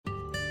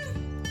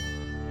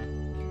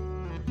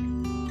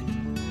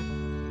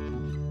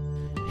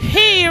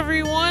Hey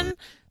everyone,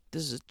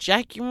 this is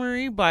Jackie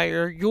Marie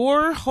Beyer,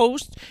 your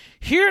host,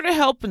 here to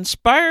help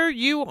inspire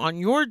you on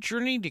your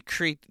journey to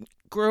create,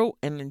 grow,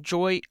 and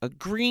enjoy a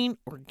green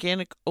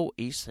organic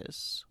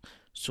oasis.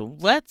 So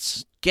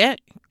let's get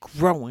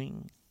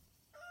growing.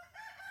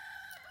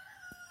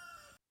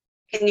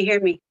 Can you hear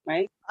me,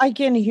 right? I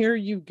can hear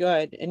you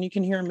good, and you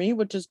can hear me,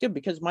 which is good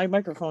because my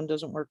microphone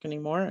doesn't work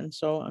anymore. And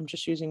so I'm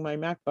just using my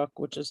MacBook,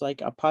 which is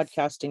like a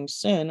podcasting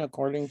sin,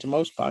 according to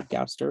most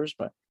podcasters.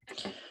 But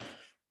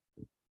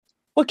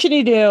what can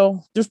you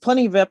do? There's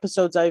plenty of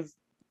episodes I've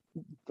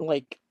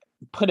like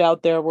put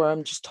out there where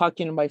I'm just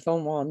talking to my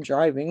phone while I'm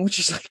driving, which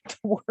is like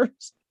the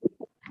worst.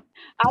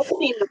 I've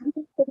seen them.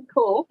 It's pretty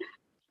cool.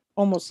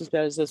 Almost as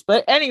bad as this.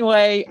 But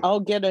anyway, I'll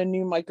get a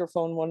new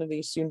microphone one of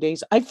these soon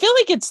days. I feel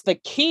like it's the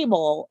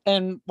cable,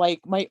 and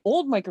like my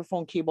old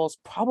microphone cable is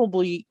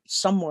probably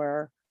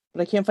somewhere,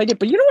 but I can't find it.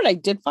 But you know what I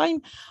did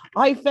find?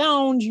 I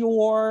found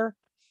your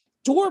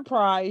door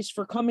prize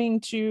for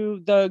coming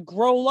to the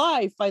Grow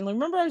Live finally.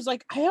 Remember, I was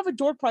like, I have a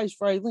door prize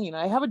for Eileen.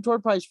 I have a door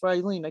prize for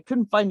Eileen. I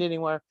couldn't find it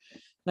anywhere.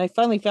 And I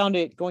finally found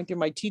it going through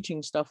my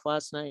teaching stuff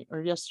last night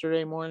or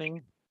yesterday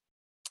morning,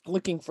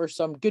 looking for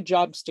some good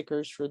job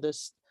stickers for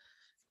this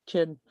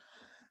kid.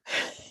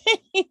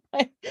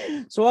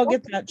 So I'll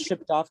get that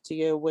shipped off to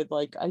you with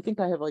like, I think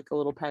I have like a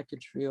little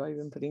package for you I've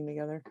been putting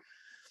together.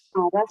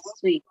 Oh, that's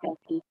sweet,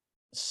 Becky.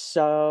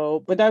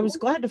 So, but I was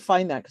glad to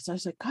find that because I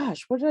was like,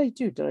 gosh, what did I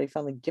do? Did I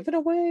finally give it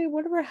away?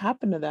 Whatever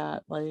happened to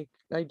that? Like,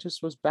 I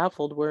just was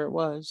baffled where it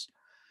was.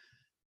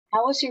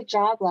 How was your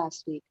job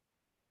last week?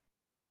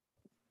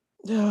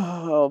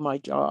 Oh, my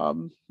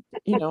job.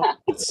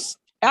 It's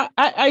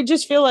I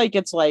just feel like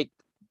it's like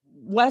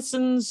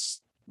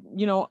lessons.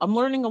 I'm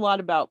learning a lot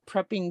about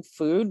prepping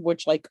food,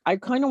 which like I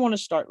kind of want to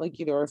start like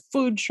either a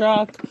food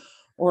truck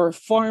or a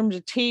farm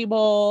to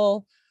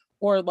table,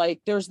 or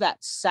like there's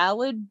that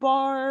salad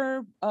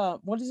bar.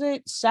 What is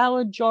it?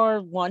 Salad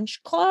jar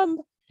lunch club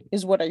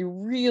is what I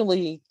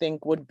really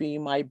think would be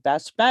my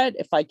best bet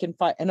if I can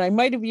find. And I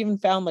might have even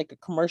found like a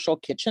commercial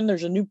kitchen.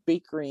 There's a new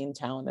bakery in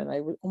town, and I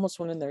almost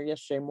went in there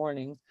yesterday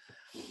morning.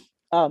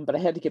 But I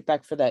had to get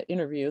back for that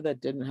interview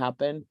that didn't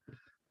happen.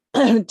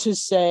 To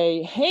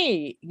say,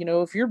 hey,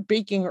 if you're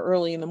baking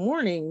early in the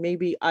morning,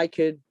 maybe I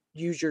could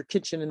use your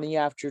kitchen in the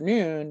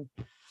afternoon.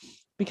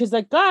 Because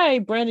that guy,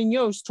 Brandon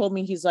Yost, told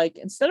me, he's like,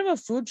 instead of a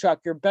food truck,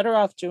 you're better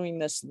off doing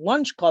this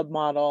lunch club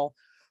model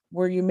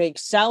where you make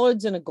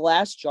salads in a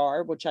glass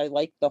jar, which I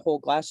like the whole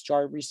glass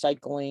jar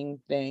recycling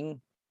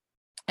thing.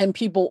 And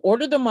people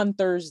order them on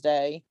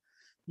Thursday.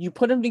 You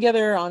put them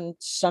together on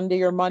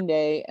Sunday or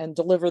Monday and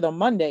deliver them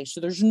Monday. So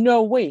there's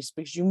no waste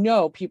because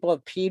people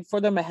have paid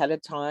for them ahead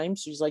of time.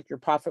 So he's like, your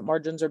profit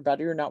margins are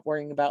better. You're not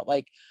worrying about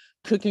like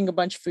cooking a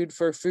bunch of food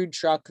for a food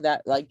truck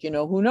that like,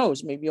 who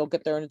knows, maybe you'll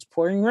get there and it's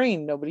pouring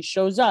rain, nobody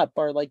shows up,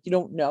 or like you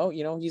don't know,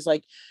 he's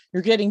like,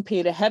 you're getting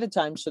paid ahead of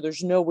time. So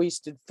there's no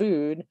wasted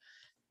food.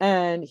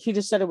 And he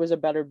just said it was a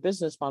better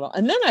business model.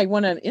 And then I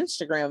went on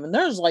Instagram and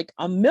there's like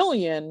a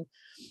million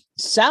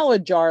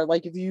salad jar.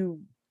 Like if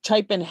you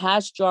type in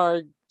hash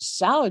jar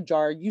salad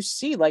jar, you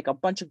see like a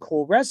bunch of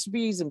cool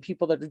recipes and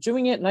people that are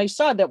doing it. And I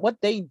saw that what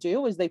they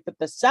do is they put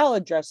the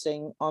salad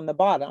dressing on the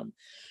bottom.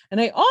 And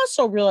I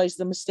also realized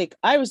the mistake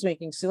I was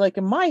making. See, like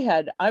in my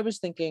head, I was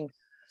thinking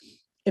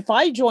if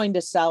I joined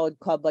a salad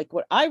club, like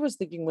what I was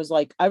thinking was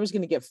like I was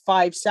going to get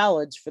 5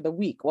 salads for the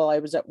week while I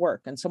was at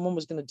work, and someone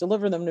was going to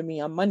deliver them to me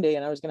on Monday,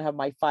 and I was going to have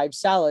my 5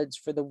 salads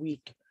for the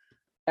week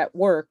at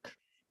work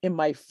in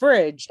my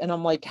fridge. And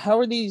I'm like, how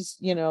are these,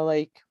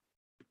 like,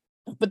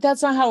 but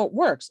that's not how it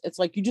works. It's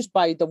like you just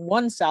buy the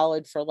one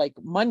salad for like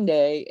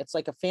Monday. It's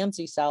like a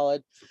fancy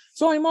salad.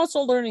 So I'm also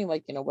learning,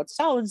 like, what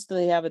salads do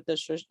they have at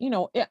this?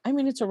 I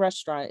mean, it's a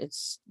restaurant.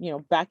 It's,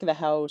 back of the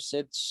house.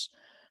 It's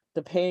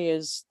the pay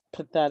is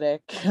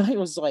pathetic. I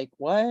was like,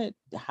 what?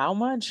 How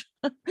much?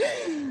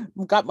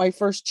 Got my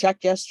first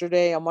check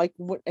yesterday. I'm like,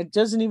 what? It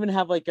doesn't even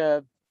have like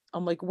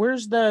I'm like,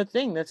 where's the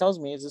thing that tells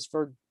me, is this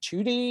for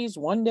 2 days,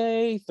 1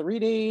 day, 3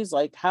 days?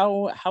 Like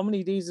how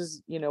many days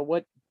is,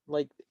 what,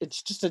 like,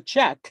 it's just a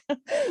check.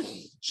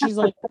 She's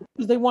like,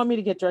 they want me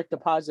to get direct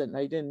deposit. And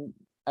I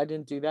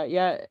didn't do that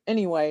yet.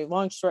 Anyway,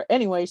 long story.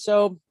 Anyway,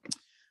 so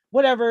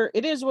whatever,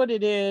 it is what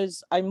it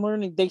is. I'm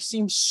learning. They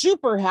seem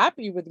super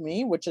happy with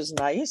me, which is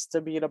nice to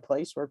be at a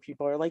place where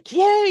people are like,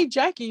 yay,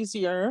 Jackie's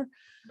here.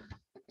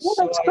 Well,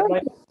 So that's I good.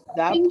 like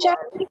that Prepping, part.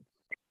 Jackie?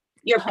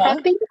 You're Huh?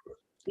 prepping?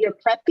 You're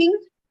prepping?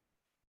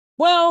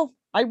 Well,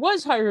 I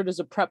was hired as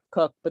a prep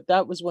cook, but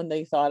that was when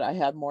they thought I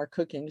had more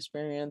cooking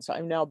experience.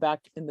 I'm now back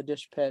in the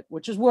dish pit,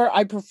 which is where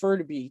I prefer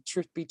to be,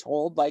 truth be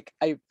told. Like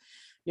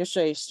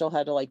yesterday I still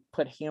had to like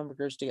put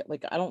hamburgers to get,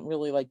 like, I don't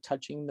really like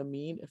touching the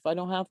meat if I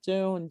don't have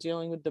to, and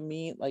dealing with the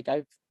meat. Like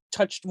I've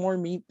touched more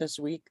meat this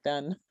week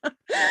than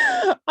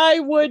I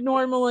would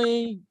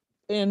normally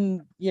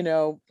in,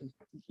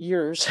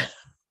 years.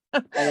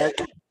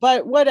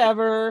 But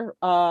whatever.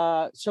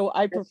 So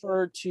I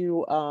prefer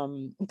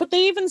to but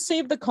they even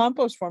saved the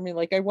compost for me.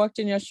 Like I walked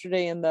in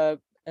yesterday and the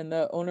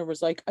owner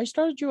was like, I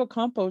started you a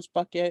compost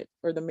bucket,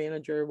 or the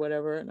manager or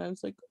whatever. And I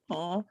was like,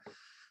 oh.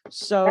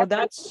 So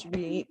that's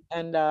sweet.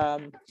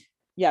 And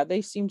yeah,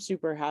 they seem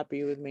super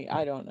happy with me.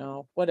 I don't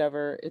know.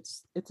 Whatever.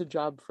 It's a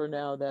job for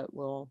now that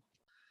will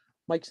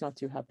Mike's not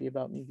too happy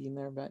about me being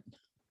there, but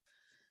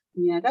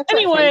Yeah, that's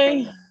okay.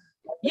 anyway,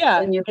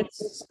 yeah, And you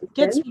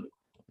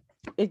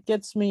it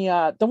gets me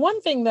the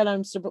one thing that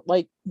I'm super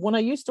like when I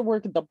used to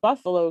work at the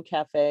Buffalo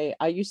Cafe,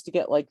 I used to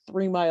get like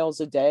 3 miles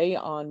a day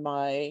on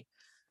my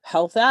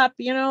health app,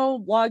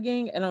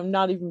 logging, and I'm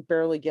not even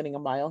barely getting a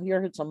mile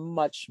here. It's a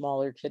much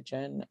smaller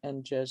kitchen,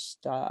 and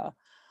just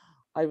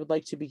I would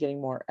like to be getting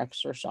more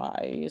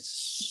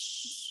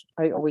exercise.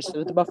 I always said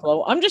at the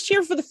Buffalo, I'm just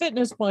here for the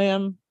fitness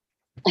plan.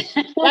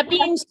 That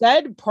being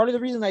said, part of the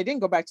reason I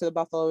didn't go back to the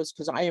Buffalo is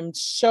because I am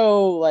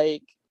so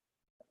like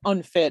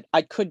unfit.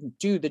 I couldn't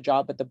do the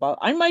job at the Buffalo.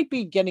 I might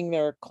be getting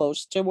there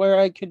close to where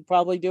I could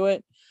probably do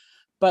it.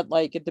 But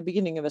like at the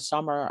beginning of the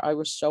summer, I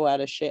was so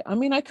out of shape. I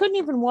mean, I couldn't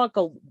even walk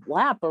a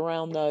lap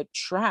around the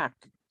track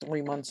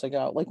 3 months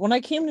ago. Like when I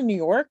came to New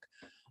York,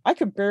 I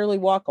could barely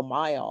walk a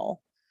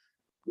mile.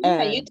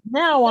 yeah, you And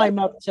now I'm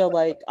up to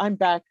like, I'm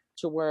back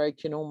to where I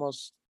can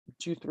almost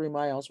do 3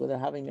 miles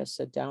without having to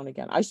sit down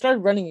again. I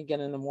started running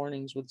again in the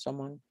mornings with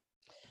someone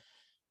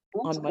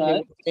that's on Monday,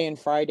 good. Wednesday, and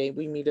Friday.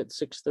 We meet at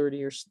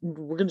 6:30, or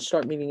we're going to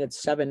start meeting at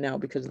 7 now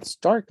because it's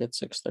dark at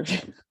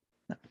 6:30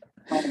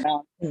 Oh,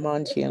 wow. in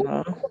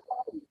Montana.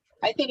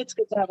 I think it's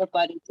good to have a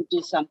buddy to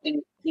do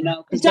something,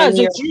 It because then does.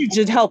 you're It's huge.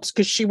 It helps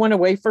because she went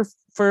away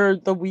for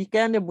the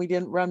weekend and we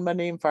didn't run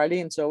Monday and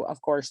Friday. And so,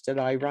 of course, did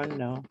I run?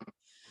 No,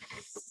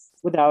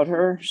 without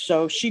her.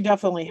 So she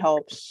definitely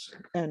helps.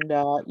 And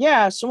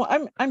yeah, so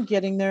I'm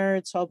getting there.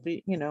 It's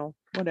helping,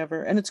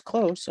 whatever. And it's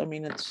close. I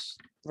mean, it's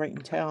right in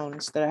town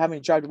instead of having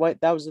to drive to White.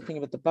 That was the thing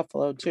about the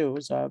Buffalo too. It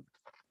was a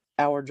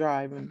hour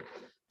drive, and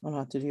I don't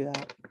have to do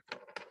that.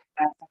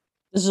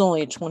 This is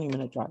only a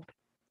 20-minute drive.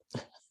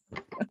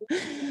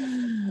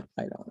 I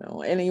don't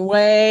know.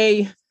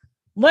 Anyway,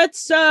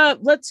 let's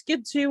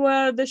get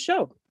to the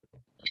show.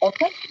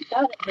 okay.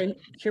 Got it. Right,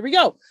 here we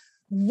go.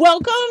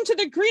 Welcome to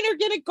the Green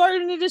Organic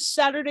Garden. It is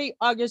Saturday,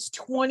 August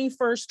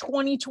 21st,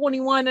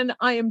 2021, and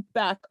I am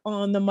back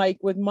on the mic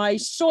with my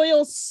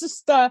soil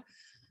sister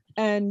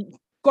and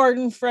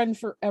garden friend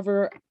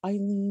forever,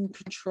 Eileen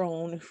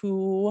Patrone,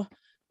 who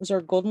was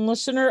our golden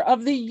listener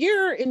of the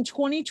year in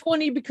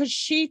 2020 because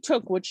she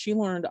took what she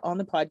learned on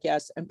the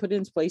podcast and put it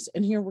into place.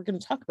 And here we're going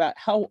to talk about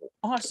how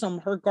awesome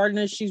her garden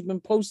is. She's been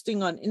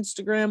posting on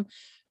Instagram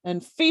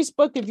and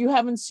Facebook. If you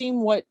haven't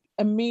seen what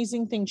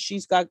amazing things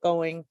she's got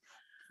going,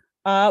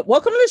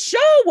 welcome to the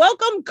show.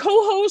 Welcome,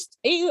 co-host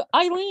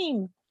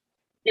Eileen.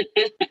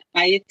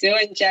 How you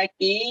doing,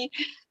 Jackie?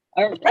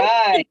 All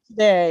right.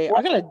 Today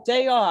I got a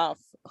day off.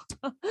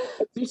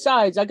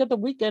 Besides, I got the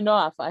weekend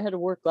off. I had to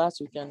work last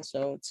weekend,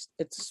 so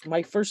it's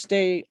my first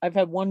day. I've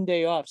had one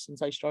day off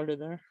since I started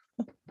there.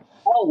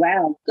 Oh,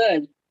 wow.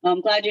 Good. Well,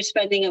 I'm glad you're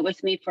spending it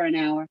with me for an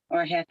hour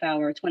or a half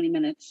hour or 20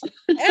 minutes.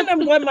 And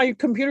I'm glad my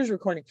computer's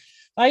recording.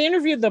 I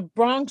interviewed the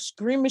Bronx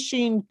Green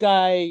Machine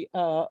guy.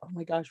 Oh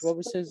my gosh, what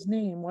was his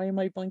name? Why am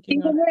I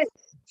blanking on it?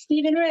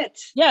 Stephen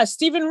Ritz. Yeah,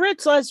 Stephen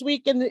Ritz last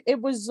week, and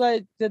it was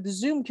like the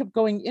Zoom kept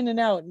going in and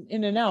out and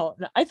in and out.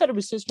 And I thought it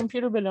was his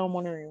computer, but now I'm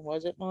wondering,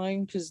 was it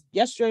mine? Because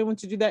yesterday I went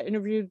to do that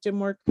interview, it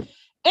didn't work.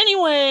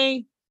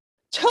 Anyway,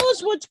 tell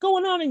us what's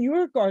going on in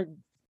your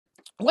garden.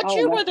 What's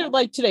your weather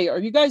like today? Are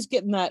you guys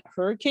getting that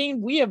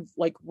hurricane? We have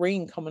like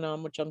rain coming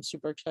on, which I'm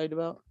super excited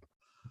about.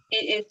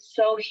 It is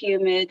so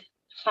humid,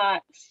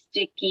 hot,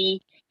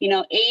 sticky,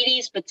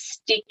 80s, but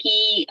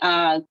sticky,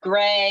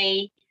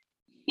 gray,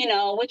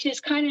 which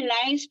is kind of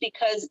nice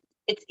because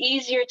it's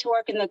easier to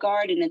work in the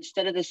garden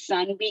instead of the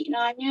sun beating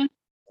on you,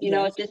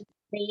 at this time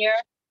of year.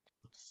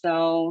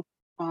 So,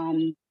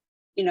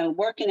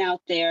 working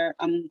out there,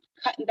 I'm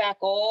cutting back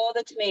all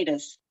the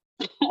tomatoes,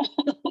 all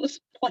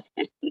those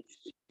plants.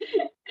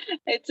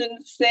 It's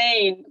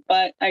insane,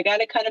 but I got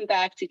to cut them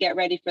back to get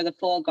ready for the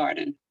fall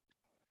garden.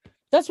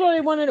 That's what I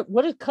wanted.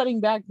 What does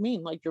cutting back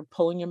mean? Like you're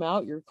pulling them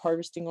out, you're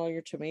harvesting all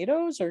your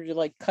tomatoes, or you're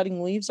like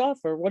cutting leaves off,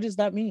 or what does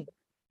that mean?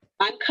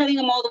 I'm cutting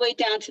them all the way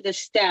down to the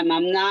stem.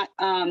 I'm not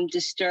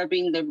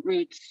disturbing the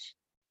roots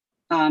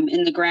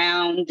in the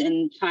ground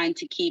and trying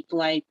to keep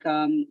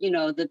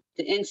the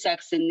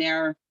insects in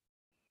there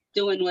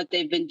doing what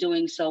they've been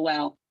doing so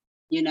well,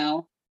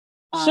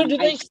 So do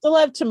they still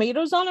have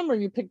tomatoes on them, or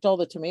you picked all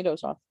the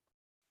tomatoes off?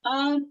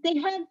 They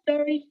have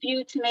very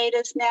few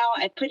tomatoes now.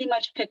 I pretty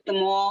much picked them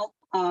all.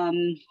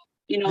 And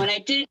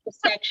I did the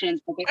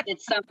sections. Like I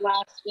did some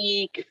last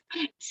week,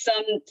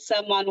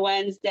 some on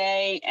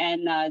Wednesday,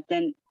 and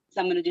then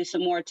I'm going to do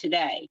some more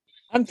today.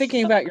 I'm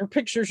thinking about your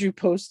pictures you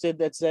posted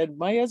that said,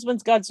 my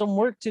husband's got some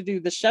work to do.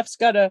 The chef's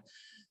got to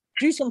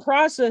do some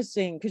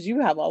processing because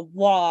you have a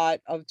lot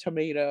of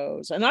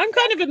tomatoes. And I'm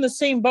kind of in the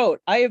same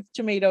boat. I have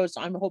tomatoes.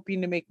 I'm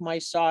hoping to make my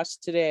sauce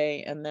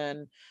today and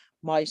then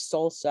my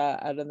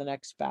salsa out of the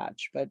next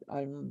batch. But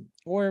I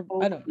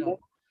don't know.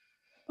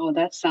 Oh,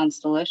 that sounds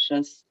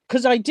delicious.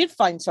 Because I did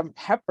find some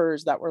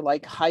peppers that were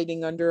like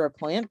hiding under a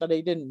plant that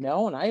I didn't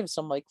know. And I have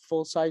some like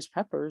full-size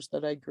peppers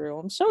that I grew.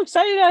 I'm so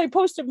excited. I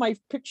posted my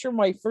picture of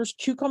my first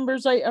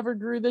cucumbers I ever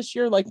grew this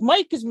year. Like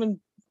Mike has been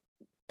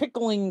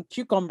pickling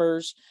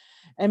cucumbers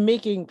and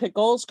making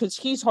pickles because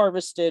he's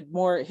harvested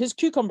more. His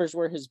cucumbers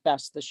were his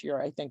best this year,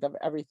 I think, of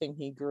everything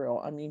he grew.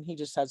 I mean, he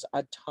just has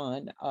a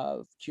ton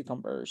of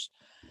cucumbers.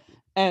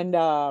 And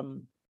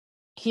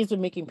he's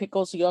been making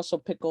pickles. He also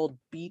pickled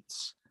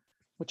beets,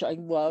 which I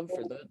love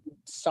for the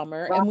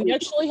summer. And we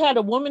actually had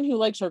a woman who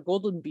likes our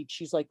golden beets.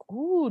 She's like,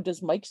 "Ooh,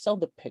 does Mike sell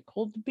the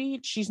pickled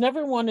beets?" She's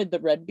never wanted the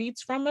red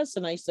beets from us.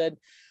 And I said,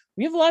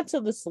 "We have lots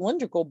of the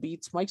cylindrical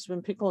beets. Mike's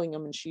been pickling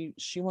them, and she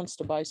wants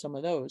to buy some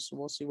of those. So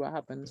we'll see what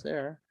happens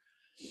there."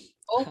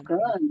 Oh, good.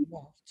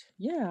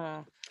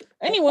 Yeah.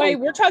 Anyway,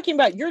 we're talking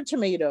about your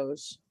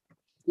tomatoes.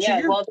 So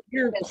Yeah, well,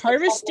 you're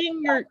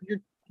harvesting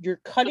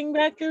you're cutting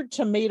back your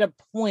tomato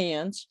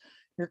plants.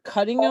 You're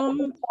cutting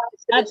them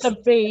at the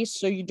base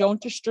so you don't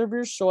disturb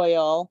your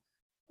soil.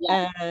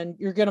 yeah. And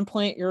you're going to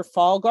plant your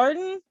fall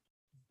garden.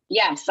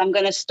 Yes, I'm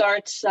going to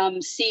start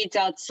some seeds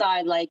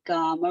outside, like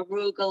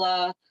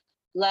arugula,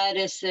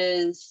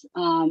 lettuces,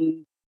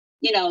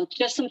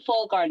 just some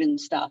fall garden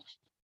stuff.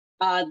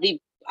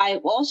 I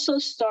also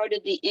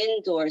started the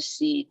indoor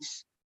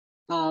seeds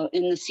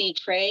in the seed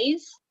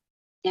trays,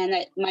 and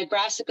my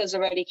brassicas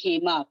already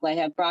came up. I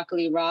have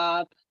broccoli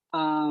rabe,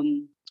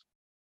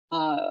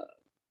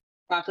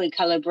 broccoli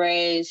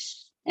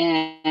calabrese,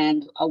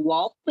 and a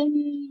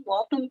Waltham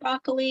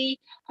broccoli.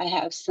 I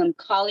have some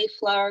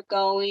cauliflower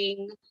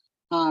going,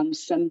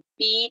 some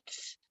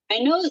beets. I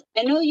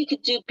know you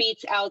could do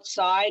beets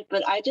outside,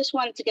 but I just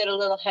wanted to get a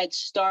little head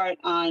start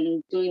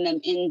on doing them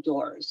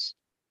indoors.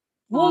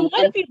 Well, a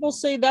lot of people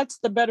say that's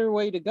the better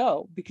way to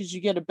go because you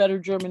get a better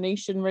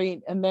germination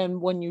rate. And then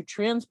when you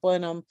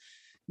transplant them,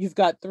 you've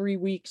got 3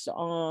 weeks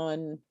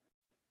on,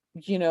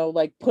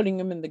 like putting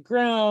them in the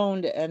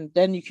ground. And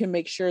then you can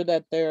make sure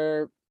that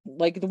they're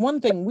like, the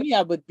one thing we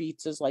have with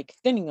beets is like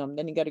thinning them.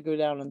 Then you got to go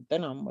down and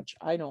thin them, which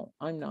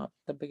I'm not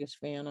the biggest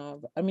fan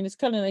of. I mean, it's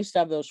kind of nice to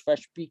have those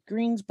fresh beet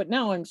greens, but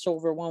now I'm so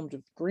overwhelmed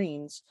with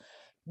greens,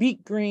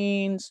 beet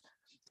greens,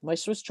 my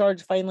Swiss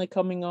chard's finally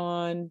coming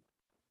on.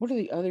 What are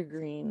the other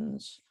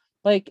greens?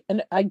 Like,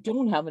 and I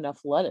don't have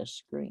enough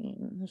lettuce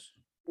greens.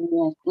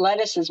 Well,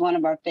 lettuce is one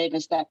of our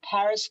favorites. That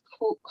Paris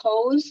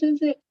Cos,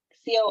 is it?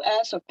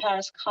 COS or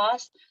Paris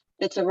Cos?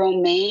 It's a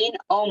romaine.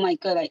 Oh my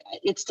god,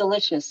 it's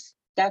delicious.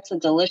 That's a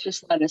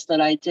delicious lettuce that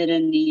I did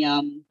in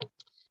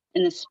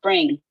the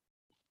spring.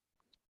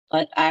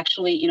 But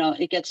actually,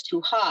 it gets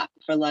too hot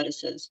for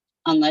lettuces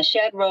unless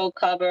you had row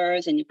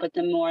covers and you put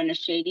them more in a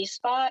shady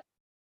spot.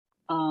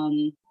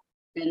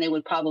 Then they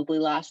would probably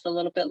last a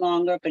little bit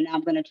longer. But now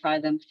I'm going to try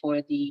them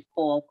for the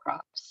fall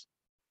crops,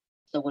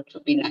 so which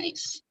would be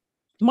nice.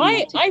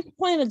 I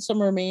planted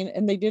some romaine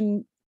and they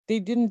didn't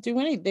do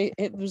anything.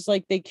 It was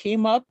like they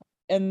came up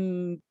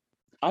and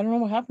I don't know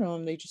what happened to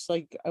them. They just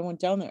like, I went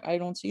down there. I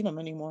don't see them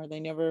anymore.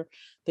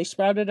 They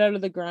sprouted out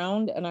of the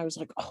ground and I was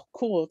like, oh,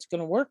 cool. It's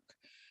going to work.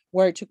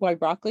 Where I took my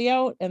broccoli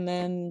out and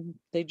then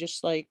they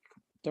just like,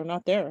 they're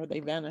not there. They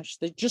vanished.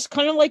 They just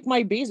kind of like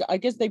my basil. I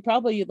guess they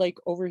probably like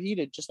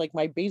overheated, just like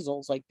my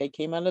basils. Like they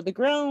came out of the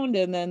ground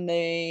and then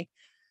they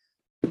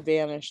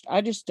vanished. I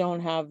just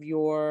don't have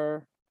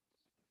your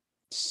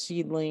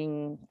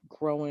seedling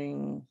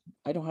growing.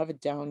 I don't have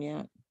it down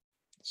yet.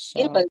 So.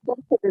 Yeah, but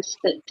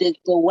the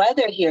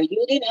weather here,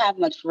 you didn't have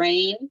much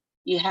rain.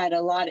 You had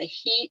a lot of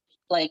heat,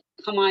 like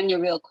come on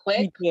you real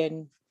quick.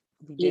 We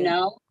did.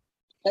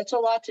 That's a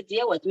lot to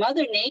deal with.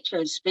 Mother Nature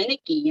is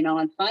finicky,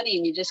 and funny,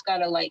 and you just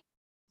gotta like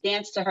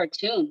dance to her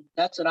tune.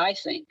 That's what I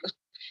think.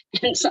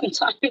 And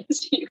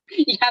sometimes you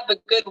have a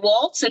good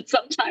waltz, and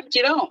sometimes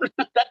you don't.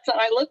 That's how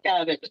I look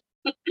at it.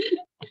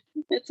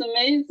 It's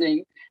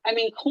amazing. I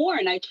mean,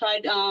 corn. I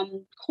tried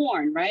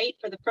corn, right,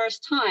 for the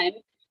first time.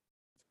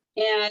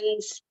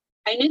 And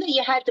I knew that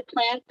you had to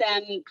plant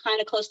them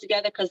kind of close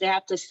together because they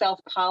have to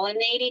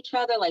self-pollinate each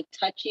other, like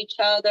touch each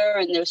other.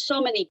 And there's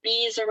so many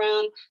bees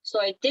around.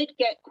 So I did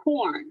get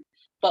corn.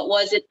 But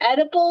was it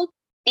edible?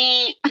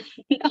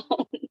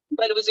 No,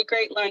 but it was a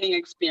great learning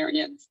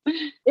experience.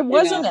 It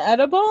wasn't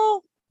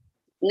edible?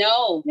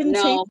 No, Didn't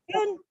no. taste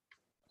good?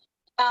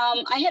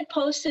 I had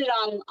posted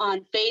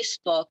on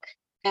Facebook,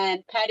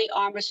 and Patty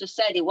Armbruster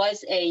said it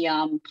was a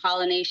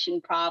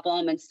pollination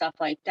problem and stuff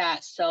like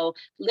that. So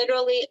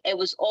literally, it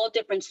was all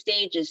different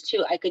stages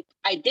too.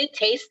 I did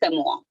taste them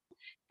all.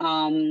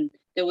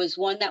 There was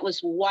one that was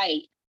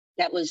white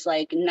that was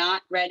like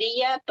not ready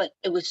yet, but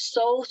it was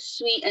so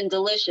sweet and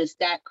delicious,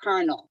 that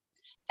kernel.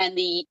 And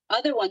the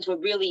other ones were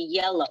really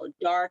yellow,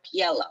 dark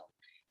yellow.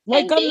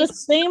 Like on the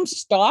same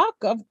stalk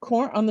of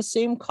corn, on the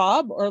same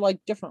cob, or like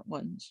different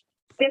ones?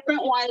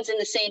 Different ones in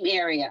the same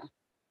area.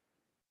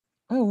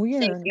 Oh,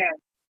 weird.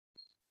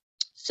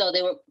 So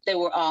they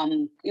were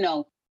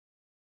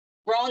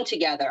grown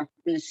together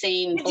in the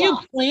same Did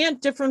block. you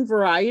plant different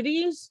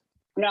varieties?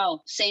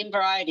 No, same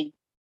variety.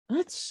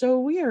 That's so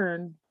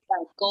weird.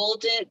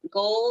 Gold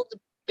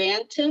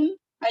bantam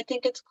I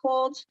think it's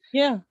called.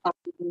 Yeah.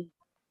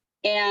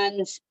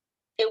 And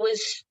it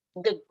was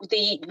the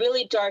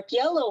really dark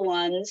yellow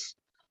ones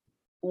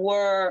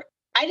were,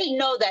 I didn't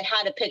know that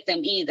how to pick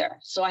them either.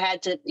 So I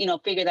had to,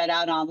 figure that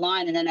out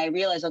online. And then I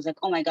realized, I was like,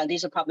 oh my God,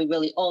 these are probably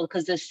really old,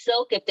 because the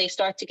silk, if they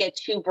start to get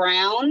too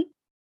brown,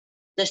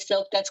 the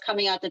silk that's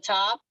coming out the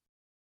top,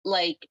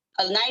 like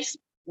a nice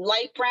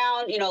light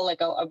brown,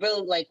 like a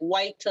really like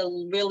white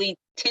to really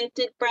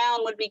tinted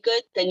brown would be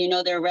good. Then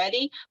they're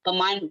ready.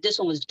 But this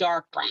one was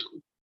dark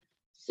brown.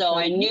 So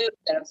I knew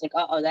that. I was like,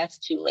 oh, that's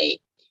too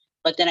late.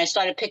 But then I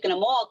started picking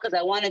them all because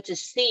I wanted to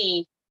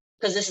see,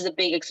 because this is a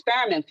big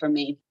experiment for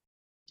me.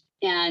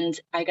 And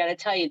I got to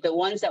tell you, the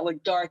ones that were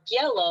dark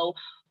yellow,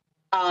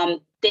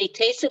 they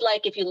tasted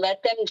like, if you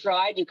let them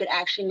dry, you could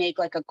actually make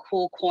like a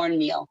cool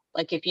cornmeal.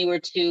 Like if you were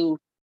to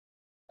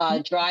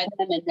dry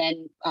them and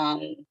then,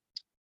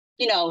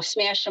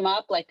 smash them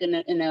up like in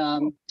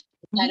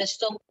a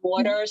distilled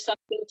water or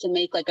something to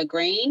make like a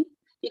grain,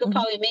 you could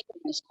probably make a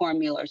nice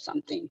cornmeal or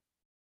something.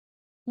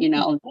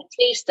 The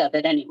taste of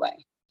it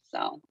anyway.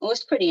 So it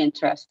was pretty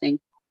interesting.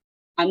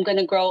 I'm going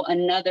to grow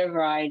another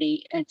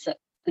variety. It's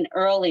an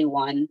early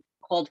one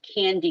called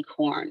candy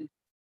corn.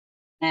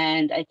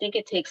 And I think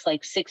it takes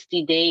like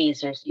 60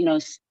 days or,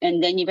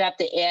 and then you have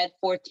to add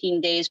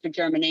 14 days for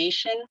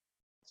germination.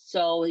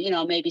 So,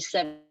 maybe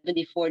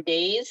 74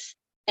 days.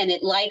 And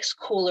it likes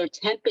cooler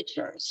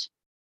temperatures.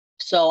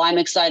 So I'm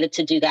excited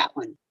to do that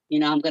one.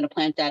 I'm going to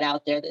plant that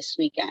out there this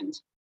weekend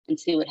and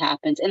see what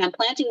happens. And I'm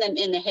planting them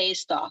in the hay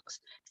stalks.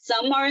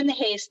 Some are in the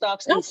hay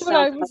stalks. That's what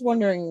I was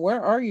wondering.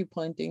 Where are you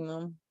planting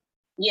them?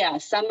 Yeah,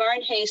 some are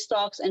in hay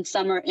stalks and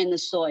some are in the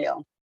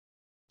soil.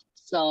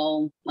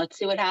 So let's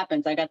see what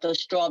happens. I got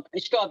those straw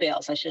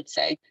bales, I should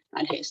say,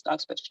 not hay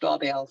stalks, but straw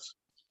bales.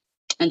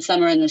 And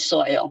some are in the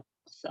soil.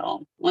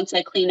 So once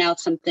I clean out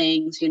some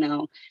things,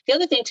 the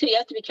other thing too, you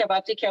have to be careful. I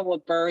have to be careful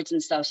with birds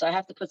and stuff. So I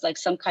have to put like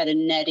some kind of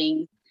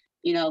netting,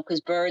 because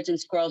birds and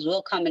squirrels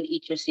will come and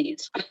eat your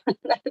seeds.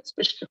 That's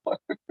for sure.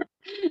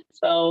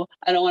 So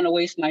I don't want to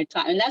waste my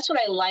time. And that's what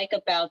I like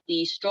about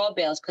the straw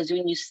bales, because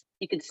when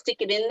you can stick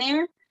it in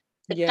there,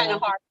 it's kind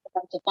of hard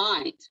for them to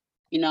find.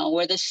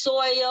 Where the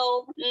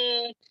soil,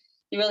 you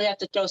really have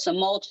to throw some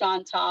mulch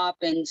on top,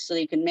 and so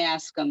you can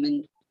mask them,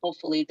 and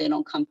hopefully they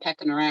don't come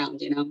pecking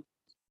around.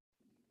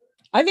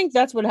 I think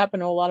that's what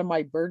happened to a lot of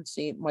my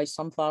my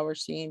sunflower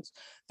seeds.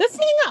 The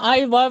thing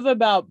I love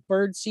about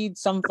bird seed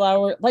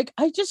sunflower, like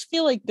I just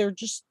feel like they're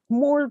just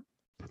more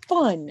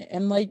fun,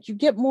 and like you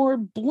get more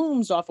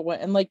blooms off of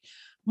it. And like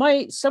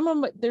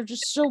they're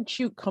just so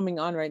cute coming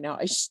on right now.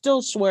 I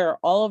still swear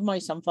all of my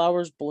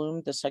sunflowers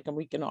bloomed the second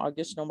week in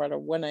August, no matter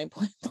when I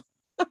plant them.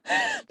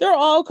 They're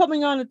all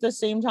coming on at the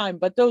same time.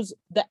 But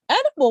the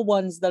edible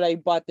ones that I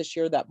bought this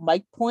year that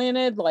Mike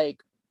planted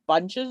like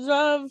bunches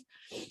of,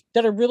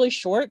 that are really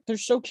short, they're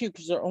so cute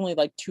because they're only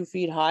like 2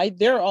 feet high.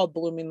 They're all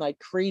blooming like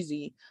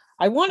crazy.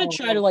 I want to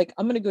try to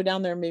I'm going to go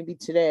down there maybe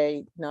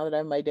today, now that I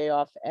have my day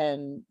off,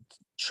 and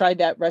try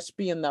that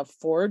recipe in the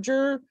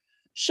Forager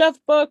chef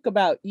book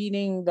about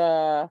eating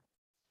the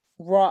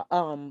raw,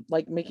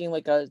 like making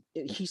like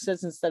he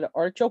says instead of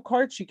artichoke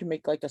hearts, you can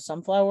make like a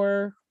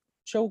sunflower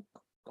choke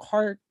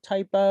heart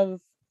type of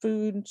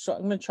food. So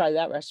I'm going to try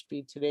that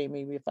recipe today,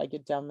 maybe if I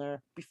get down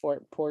there before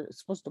it pours. It's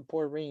supposed to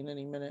pour rain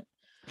any minute.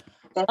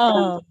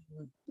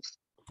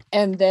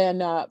 And then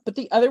but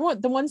the other one,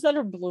 the ones that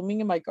are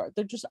blooming in my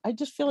garden, I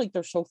just feel like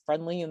they're so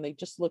friendly, and they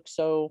just look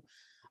so,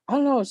 I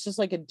don't know, it's just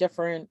like a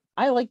different,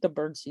 I like the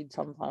birdseed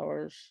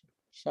sunflowers.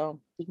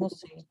 So we'll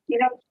see.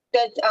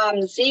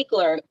 That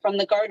Ziegler from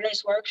the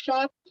Gardener's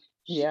Workshop,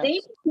 they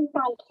keep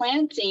on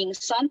planting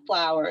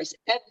sunflowers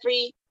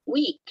every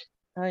week.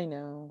 I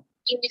know.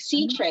 In the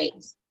seed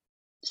trays.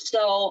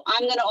 So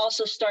I'm going to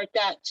also start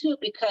that too,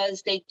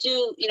 because they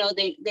do,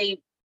 they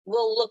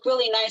will look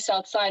really nice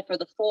outside for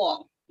the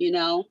fall,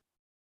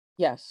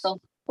 Yes. So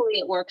hopefully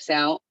it works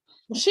out.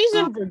 She's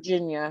in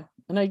Virginia,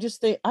 and I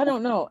just think, I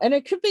don't know. And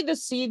it could be the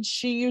seeds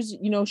she uses,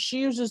 she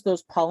uses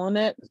those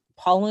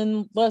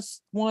pollenless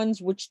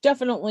ones, which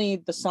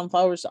definitely the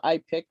sunflowers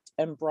I picked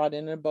and brought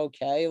in a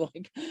bouquet.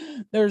 Like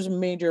there's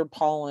major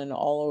pollen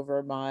all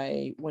over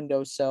my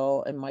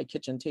windowsill and my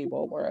kitchen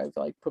table where I've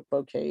like put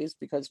bouquets,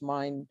 because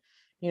mine,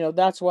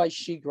 that's why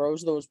she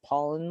grows those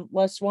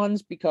pollenless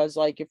ones, because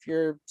like if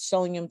you're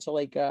selling them to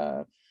like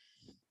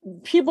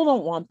people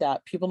don't want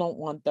that. People don't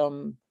want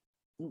them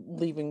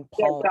leaving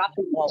pollen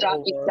all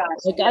over.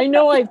 Like I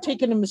know I've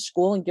taken them to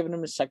school and given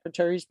them to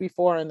secretaries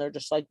before, and they're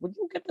just like, would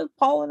you get the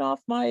pollen off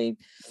my,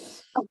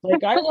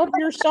 like, I love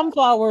your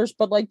sunflowers,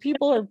 but like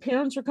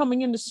parents are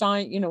coming in to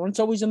sign, and it's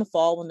always in the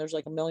fall when there's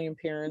like a million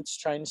parents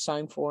trying to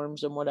sign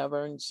forms and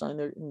whatever, and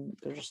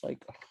they're just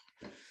like,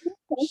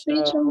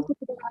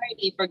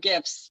 for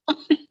gifts.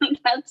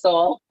 That's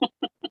all.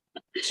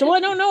 So I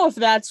don't know if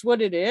that's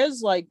what it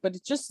is, like, but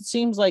it just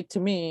seems like to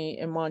me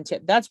in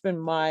Montana, that's been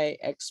my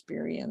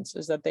experience,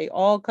 is that they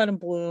all kind of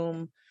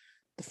bloom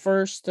the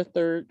first,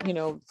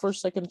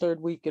 second, third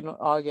week in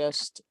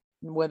August,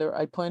 whether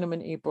I plant them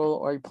in April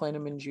or I plant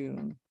them in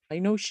June. I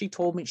know she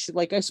told me, she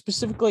like, I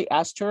specifically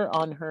asked her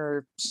on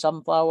her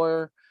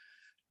sunflower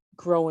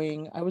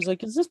growing. I was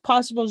like, is this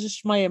possible? Is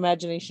this my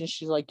imagination?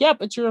 She's like, yep,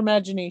 it's your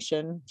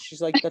imagination.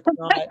 She's like, that's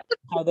not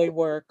how they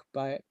work,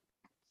 but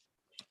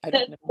I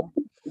don't know.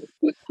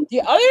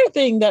 The other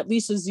thing that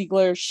Lisa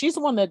Ziegler, she's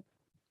the one that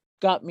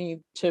got me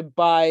to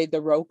buy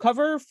the row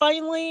cover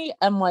finally.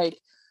 And like,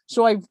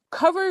 so I've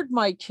covered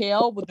my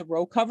kale with the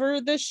row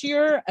cover this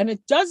year, and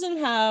it doesn't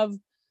have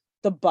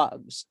the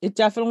bugs. It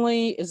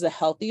definitely is the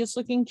healthiest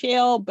looking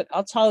kale, but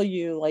I'll tell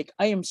you, like,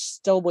 I am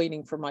still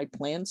waiting for my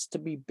plants to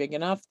be big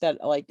enough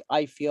that like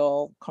I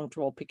feel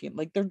comfortable picking.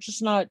 Like, they're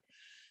just not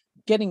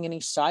getting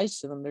any size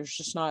to them. There's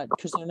just not,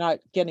 because they're not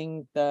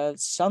getting the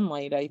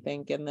sunlight, I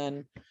think. And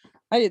then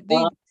I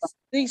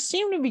they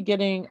seem to be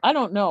getting, I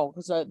don't know,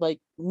 because like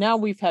now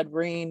we've had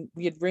rain.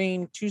 We had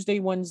rain Tuesday,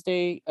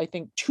 Wednesday. I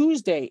think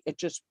Tuesday it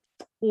just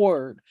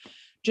poured,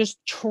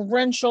 just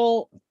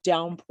torrential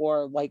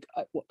downpour like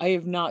I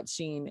have not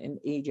seen in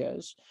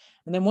ages.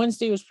 And then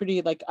Wednesday was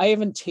pretty, like, I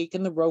haven't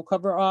taken the row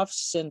cover off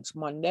since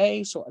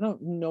Monday, so I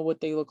don't know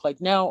what they look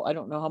like now. I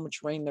don't know how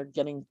much rain they're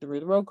getting through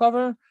the row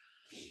cover,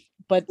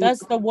 but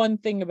that's the one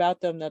thing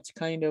about them that's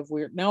kind of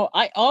weird. Now,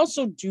 I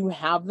also do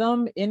have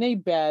them in a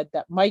bed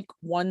that Mike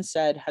one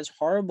said has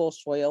horrible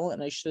soil,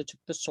 and I should have took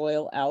the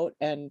soil out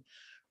and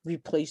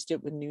replaced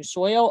it with new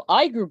soil.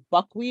 I grew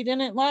buckwheat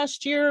in it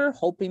last year,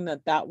 hoping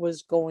that that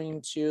was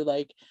going to,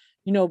 like,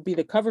 be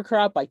the cover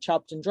crop. I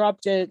chopped and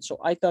dropped it, so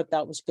I thought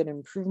that was going to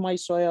improve my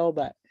soil,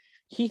 but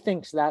he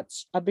thinks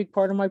that's a big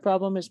part of my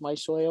problem is my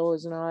soil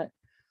is not.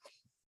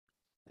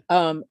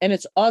 And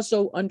it's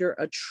also under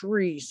a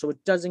tree, so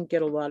it doesn't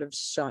get a lot of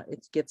sun.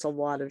 It gets a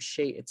lot of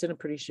shade. It's in a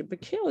pretty shade,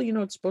 but kale,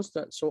 it's supposed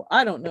to. So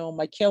I don't know.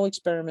 My kale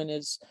experiment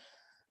is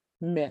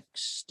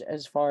mixed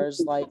as far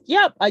as like,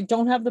 yep, I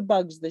don't have the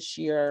bugs this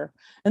year.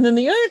 And then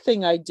the other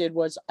thing I did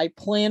was I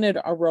planted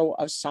a row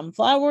of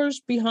sunflowers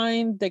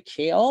behind the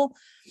kale,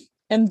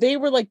 and they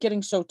were like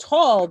getting so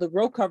tall, the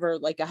row cover,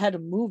 like I had to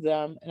move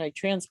them, and I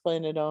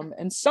transplanted them,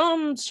 and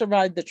some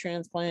survived the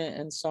transplant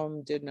and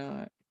some did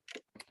not.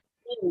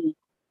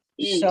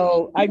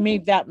 So I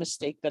made that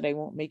mistake that I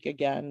won't make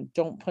again.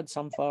 Don't put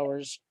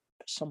sunflowers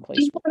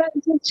someplace. What I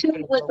do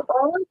too with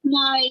all of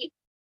my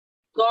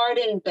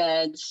garden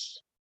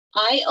beds,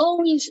 I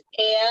always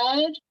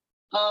add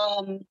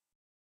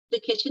the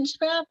kitchen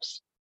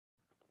scraps.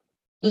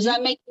 Does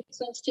that make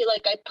sense to you?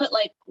 Like I put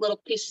like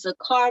little pieces of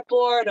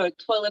cardboard or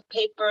toilet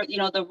paper,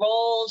 the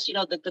rolls,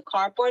 the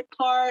cardboard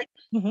part.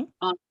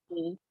 I'm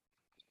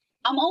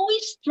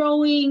always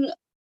throwing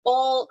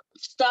all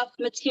stuff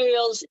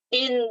materials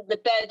in the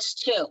beds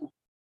too.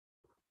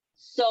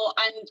 So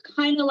I'm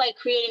kind of like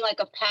creating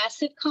like a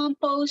passive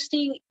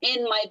composting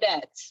in my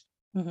beds.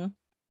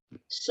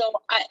 So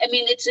I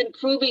mean, it's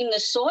improving the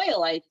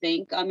soil, I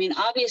think. I mean,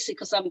 obviously,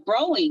 because I'm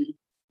growing,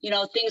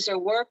 things are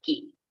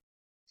working.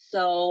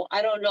 So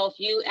I don't know if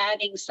you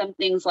adding some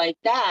things like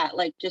that,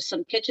 like just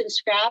some kitchen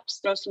scraps,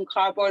 throw some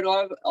cardboard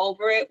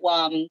over it,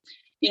 water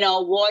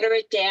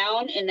it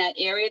down in that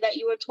area that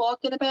you were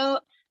talking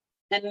about.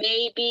 And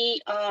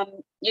maybe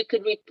you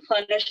could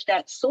replenish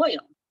that soil,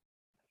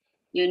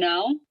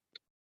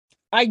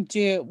 I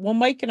do. Well,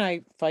 Mike and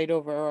I fight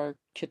over our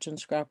kitchen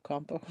scrap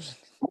compost.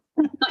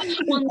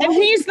 And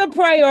he's the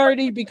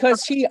priority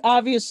because he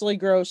obviously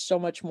grows so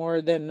much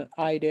more than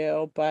I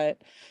do.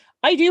 But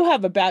I do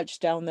have a batch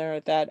down there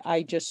that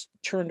I just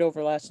turned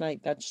over last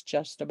night. That's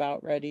just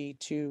about ready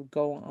to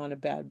go on a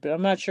bed. But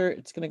I'm not sure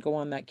it's going to go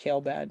on that kale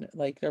bed.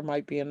 Like there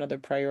might be another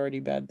priority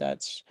bed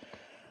that's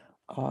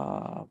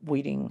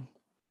waiting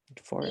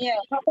for it. Yeah.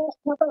 How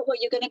about what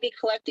you're going to be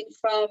collecting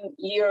from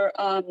your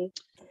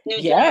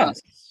new job?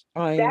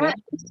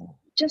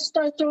 Just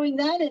start throwing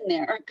that in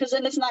there, because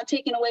then it's not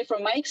taken away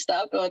from Mike's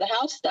stuff or the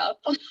house stuff.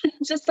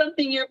 It's just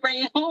something you're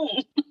bringing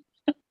home.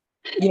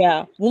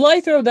 Yeah. Well,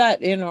 I throw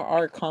that in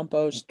our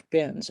compost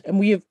bins, and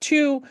we have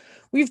two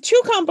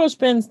compost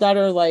bins that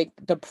are like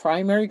the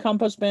primary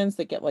compost bins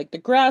that get like the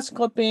grass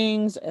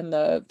clippings and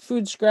the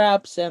food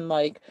scraps and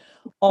like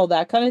all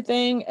that kind of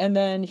thing. And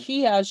then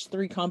he has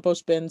 3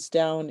 compost bins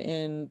down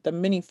in the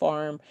mini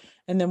farm.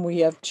 And then we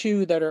have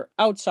 2 that are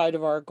outside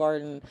of our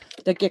garden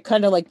that get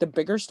kind of like the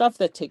bigger stuff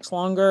that takes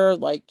longer,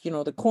 like,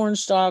 the corn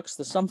stalks,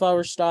 the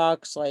sunflower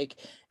stalks, like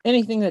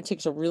anything that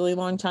takes a really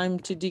long time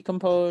to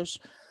decompose.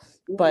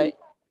 But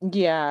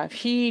yeah,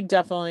 we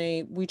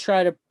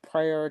try to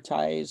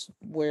prioritize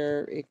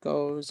where it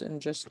goes.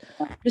 And just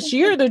this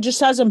year, there just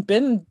hasn't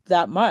been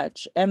that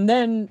much. And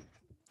then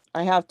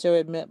I have to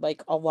admit,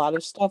 like a lot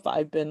of stuff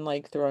I've been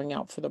like throwing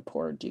out for the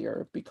poor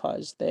deer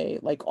because they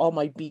like all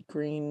my beet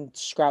green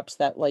scraps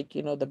that like,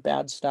 the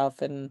bad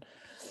stuff. And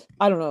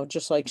I don't know,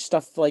 just like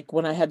stuff like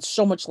when I had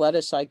so much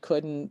lettuce, I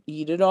couldn't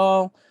eat it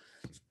all.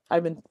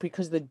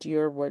 Because the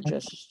deer were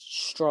just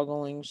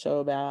struggling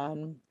so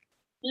bad.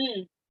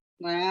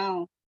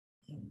 Wow.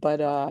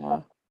 But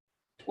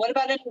what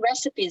about any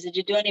recipes? Did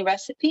you do any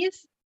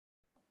recipes?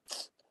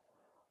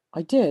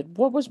 I did.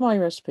 What was my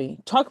recipe?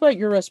 Talk about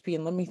your recipe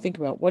and let me think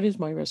about what is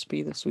my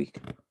recipe this week.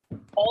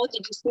 Oh,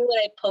 did you see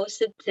what I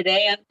posted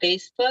today on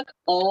Facebook?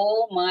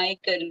 Oh my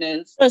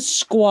goodness. A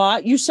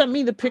squat. You sent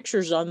me the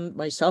pictures on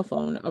my cell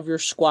phone of your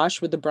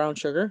squash with the brown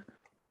sugar.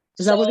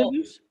 Is that what it So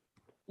is?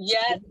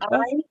 yes,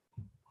 Squash?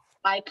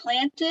 I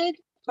planted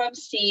from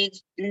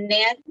seeds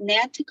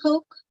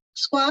Nanticoke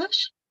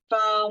squash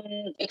from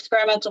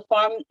Experimental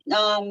Farm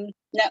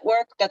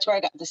Network. That's where I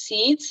got the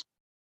seeds.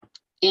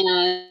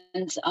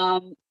 And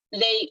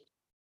they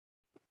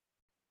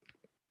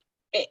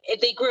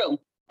grew,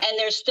 and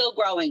they're still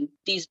growing.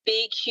 These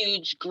big,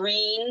 huge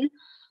green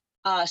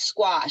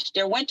squash.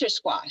 They're winter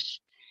squash.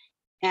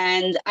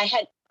 And I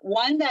had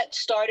one that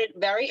started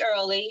very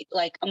early,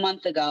 like a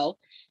month ago.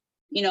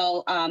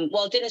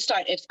 Well, it didn't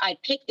start. I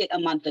picked it a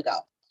month ago.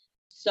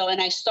 So,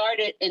 and I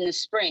started in the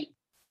spring.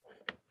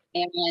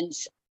 And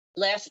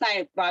last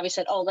night, Bobby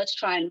said, "Oh, let's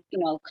try and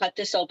cut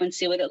this open,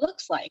 see what it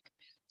looks like."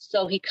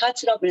 So he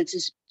cuts it open. It's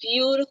this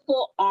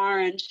beautiful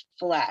orange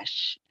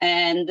flesh,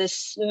 and the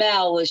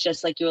smell was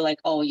just like you were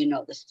like, "Oh,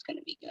 this is going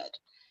to be good."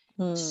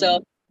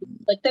 So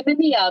put them in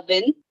the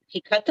oven.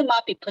 He cut them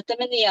up. He put them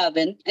in the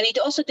oven, and he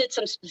also did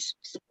some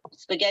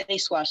spaghetti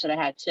squash that I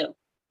had too.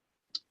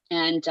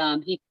 And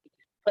he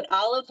put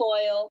olive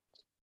oil,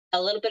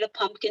 a little bit of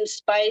pumpkin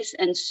spice,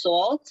 and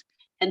salt,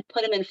 and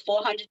put them in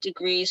 400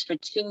 degrees for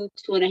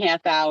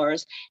 2.5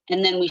 hours.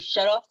 And then we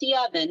shut off the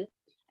oven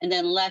and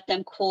then let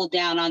them cool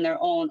down on their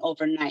own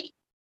overnight.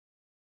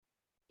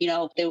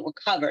 They were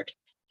covered.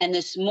 And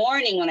this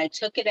morning when I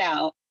took it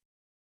out,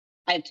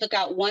 I took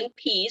out one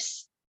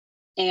piece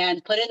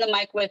and put it in the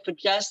microwave for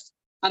just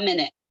a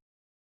minute.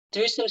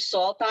 Threw some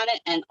salt on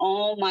it, and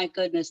oh my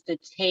goodness, the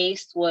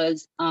taste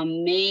was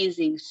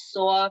amazing.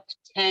 Soft,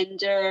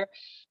 tender,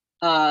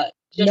 just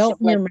Melt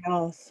in like, your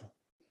mouth.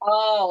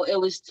 oh, it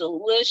was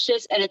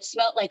delicious, and it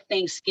smelled like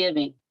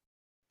Thanksgiving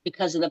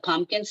because of the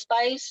pumpkin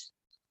spice.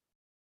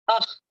 Oh,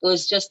 it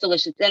was just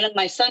delicious. Then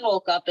my son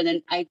woke up, and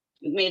then I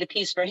made a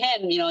piece for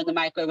him, in the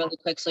microwave really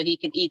quick so he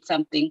could eat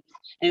something.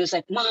 And he was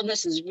like, "Mom,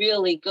 this is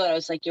really good." I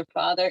was like, "Your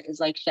father is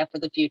like chef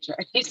of the future."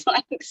 He's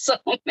like so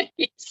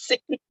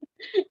amazing.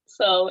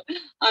 So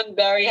I'm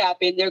very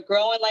happy. And they're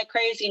growing like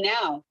crazy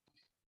now.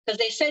 Because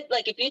they said,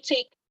 like, if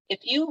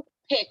you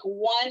pick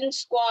one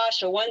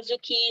squash or one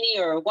zucchini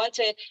or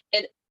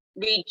it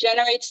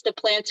regenerates the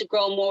plant to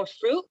grow more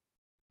fruit,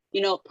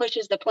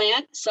 pushes the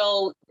plant.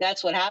 So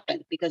that's what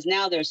happened, because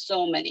now there's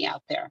so many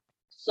out there.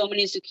 So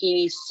many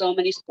zucchinis, so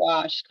many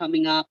squash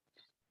coming up.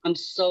 I'm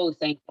so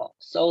thankful,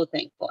 so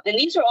thankful. And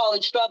these are all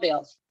in straw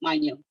bales,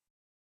 mind you.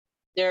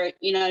 They're,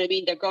 you know what I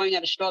mean? They're growing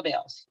out of straw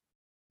bales.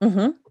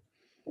 Mm-hmm.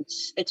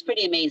 It's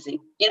pretty amazing.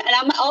 And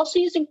I'm also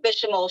using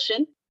fish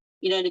emulsion.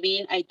 You know what I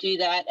mean? I do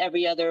that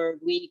every other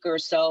week or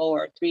so,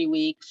 or 3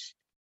 weeks.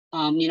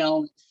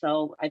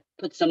 So I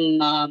put some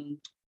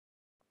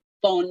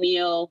bone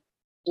meal,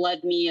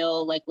 blood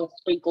meal, like a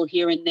sprinkle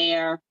here and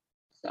there.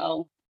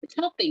 So it's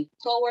helping.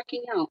 It's all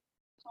working out.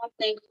 So I'm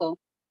thankful.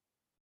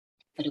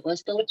 But it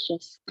was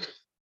delicious.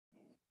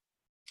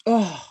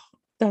 Oh,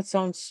 that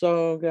sounds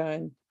so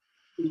good.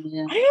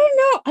 Yeah. I don't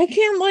know. I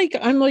can't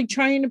I'm like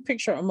trying to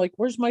picture. I'm like,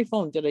 where's my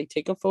phone? Did I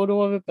take a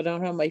photo of it? But I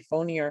don't have my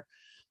phone here.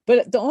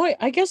 But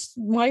I guess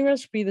my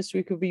recipe this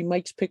week would be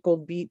Mike's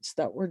pickled beets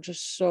that were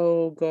just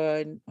so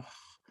good.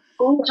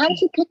 Oh, how did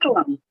you pickle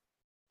them?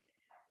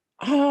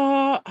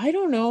 I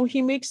don't know.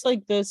 He makes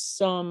like this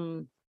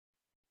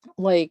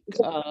like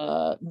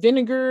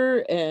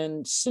vinegar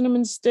and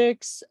cinnamon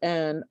sticks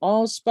and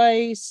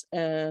allspice,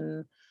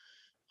 and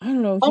I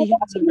don't know, Oh, he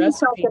has a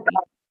recipe.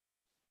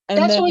 And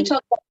that's then what we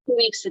talked about 2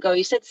 weeks ago.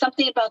 You said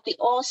something about the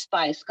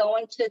allspice,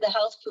 going to the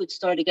health food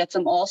store to get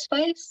some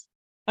allspice.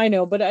 I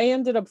know, but I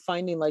ended up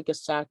finding like a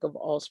sack of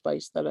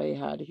allspice that I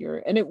had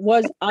here. And it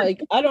was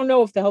like, I don't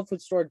know if the health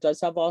food store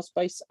does have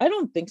allspice. I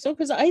don't think so,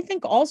 because I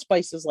think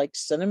allspice is like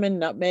cinnamon,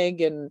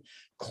 nutmeg, and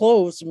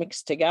cloves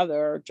mixed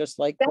together, just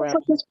like That's ground.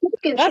 what this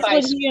pumpkin That's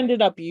what spice. he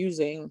ended up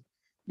using,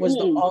 was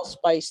the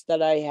allspice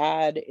that I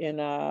had in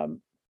a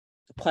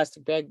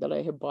plastic bag that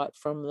I had bought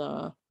from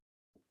the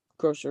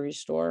grocery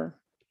store.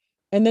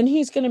 And then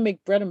he's going to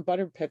make bread and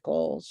butter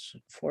pickles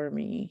for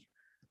me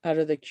out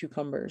of the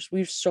cucumbers. We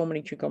have so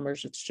many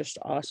cucumbers. It's just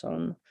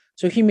awesome.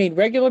 So he made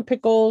regular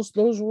pickles.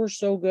 Those were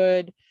so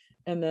good.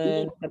 And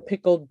then the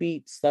pickled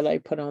beets that I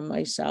put on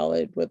my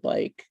salad with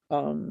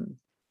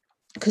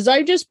because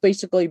I just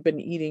basically been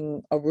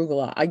eating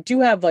arugula. I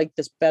do have like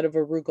this bed of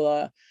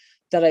arugula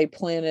that I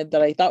planted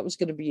that I thought was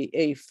going to be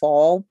a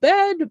fall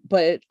bed,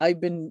 but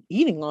I've been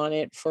eating on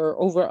it for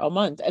over a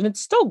month and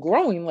it's still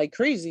growing like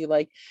crazy.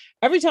 Like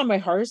every time I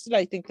harvest it,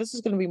 I think this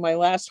is going to be my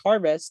last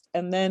harvest.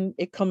 And then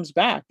it comes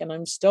back and I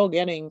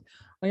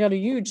got a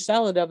huge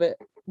salad of it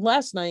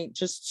last night,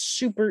 just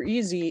super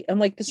easy. And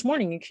like this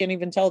morning, you can't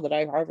even tell that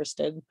I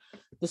harvested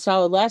the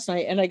salad last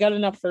night. And I got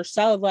enough for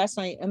salad last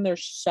night, and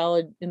there's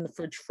salad in the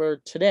fridge for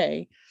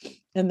today.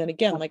 And then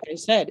again, like I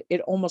said,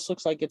 it almost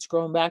looks like it's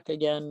grown back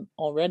again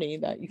already,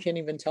 that you can't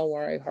even tell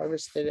where I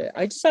harvested it.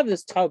 I just have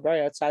this tub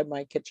right outside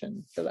my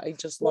kitchen that I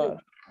just love.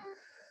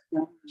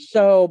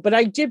 So, but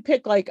I did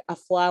pick like a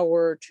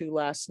flower or two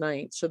last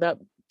night. So that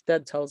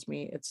that tells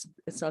me it's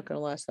not going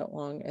to last that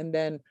long. And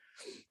then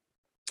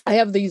I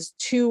have these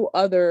two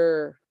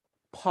other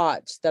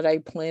pots that I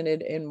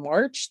planted in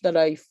March that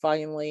I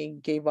finally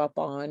gave up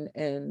on,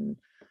 and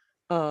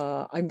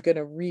I'm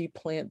gonna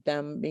replant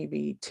them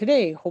maybe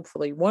today,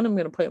 hopefully. One I'm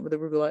gonna plant with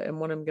arugula, and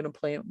one I'm gonna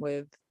plant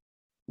with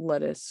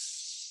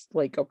lettuce,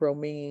 like a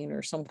romaine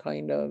or some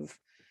kind of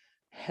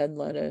head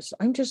lettuce.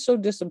 I'm just so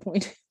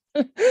disappointed.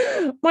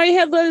 My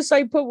head lettuce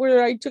I put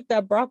where I took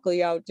that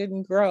broccoli out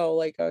didn't grow.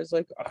 Like I was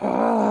like,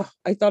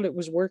 I thought it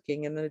was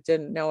working and then it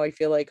didn't. Now I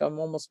feel like I'm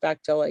almost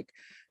back to like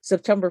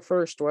September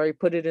 1st where I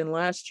put it in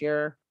last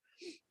year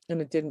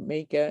and it didn't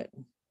make it.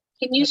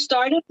 Can you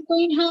start in the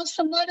greenhouse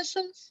some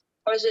lettuces,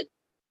 or is it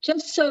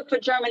just so for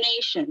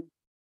germination?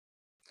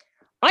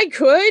 I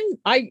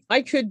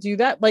could do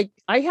that. Like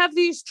I have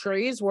these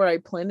trays where I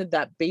planted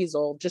that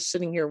basil just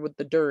sitting here with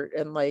the dirt,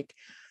 and like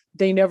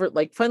they never,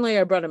 like finally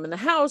I brought them in the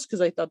house because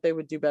I thought they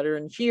would do better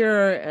in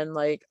here. And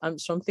like I'm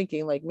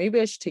thinking like maybe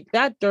I should take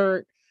that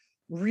dirt,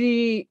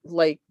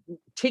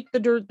 take the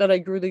dirt that I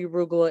grew the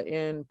arugula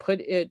in,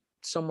 put it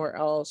somewhere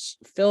else,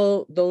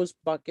 fill those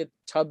bucket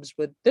tubs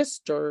with this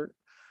dirt,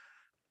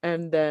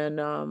 and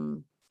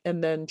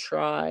then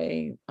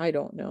try, I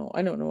don't know.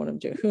 I don't know what I'm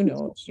doing. Who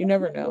knows? You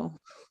never know.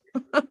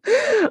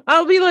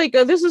 I'll be like,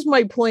 this is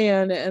my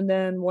plan. And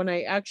then when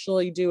I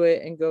actually do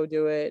it and go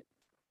do it,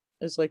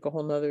 it's like a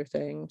whole nother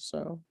thing.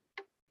 So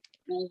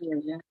I hear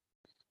you.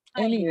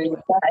 I anyway, hear you.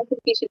 I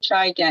think you should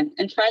try again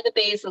and try the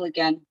basil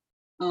again.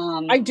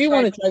 I do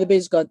want to try the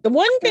basil. The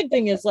one good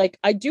thing is like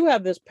I do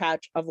have this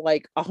patch of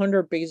like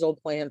 100 basil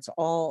plants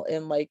all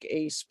in like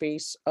a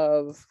space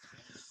of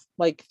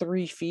like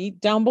 3 feet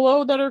down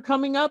below that are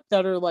coming up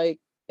that are like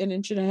an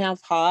inch and a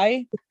half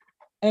high.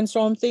 And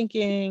so I'm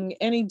thinking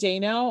any day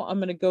now, I'm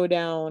going to go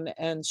down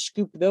and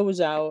scoop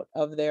those out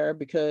of there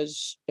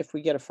because if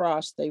we get a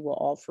frost, they will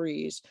all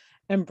freeze,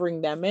 and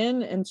bring them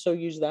in. And so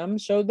use them.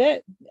 So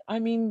that, I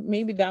mean,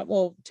 maybe that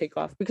will take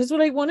off, because what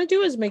I want to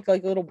do is make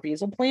like little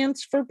basil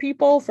plants for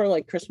people for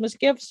like Christmas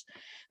gifts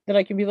that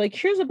I can be like,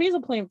 here's a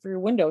basil plant for your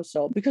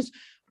windowsill. Because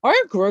our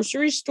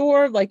grocery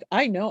store, like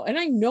I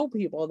know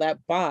people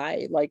that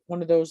buy like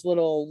one of those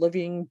little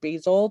living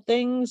basil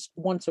things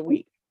once a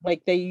week.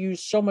 Like they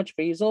use so much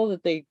basil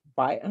that they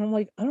buy, and I'm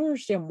like, I don't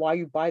understand why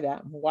you buy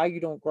that and why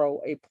you don't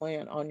grow a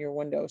plant on your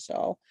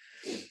windowsill.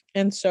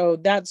 And so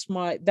that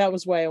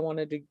was why I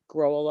wanted to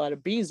grow a lot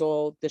of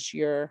basil this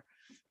year,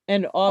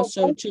 and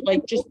also to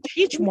like just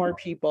teach more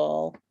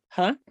people.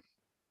 Huh?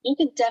 You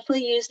can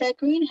definitely use that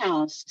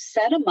greenhouse.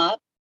 Set them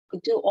up.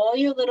 Do all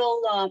your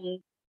little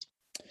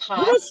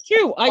Well, that's pots.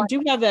 true. I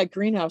do have that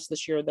greenhouse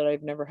this year that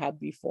I've never had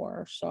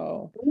before.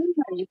 So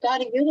Yeah, you got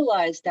to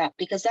utilize that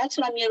because that's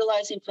what I'm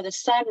utilizing for the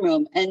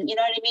sunroom. And you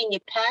know what I mean?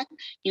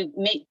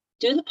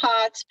 Do the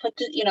pots, put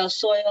the,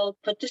 soil,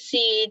 put the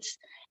seeds,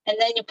 and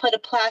then you put a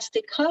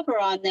plastic cover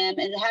on them,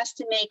 and it has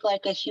to make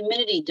like a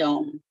humidity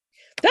dome.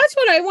 that's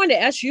what I wanted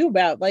to ask you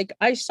about. Like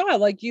I saw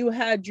like you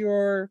had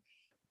your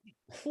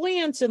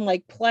plants in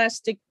like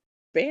plastic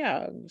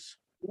bags.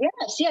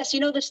 Yes. You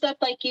know the stuff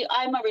like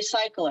I'm a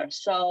recycler.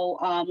 So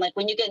like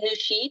when you get new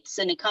sheets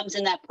and it comes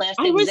in that I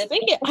plastic was zip.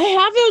 thinking, I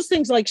have those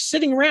things like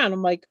sitting around.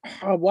 I'm like,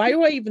 why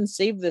do I even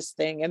save this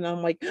thing? And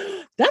I'm like,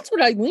 that's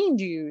what Eileen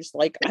used.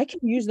 Like, I can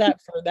use that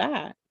for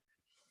that.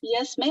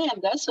 Yes, ma'am.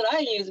 That's what I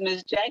use,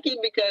 Miss Jackie,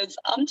 because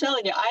I'm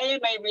telling you, I am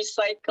a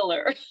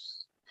recycler.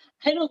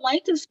 I don't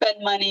like to spend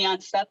money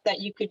on stuff that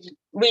you could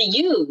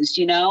reuse.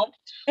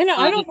 And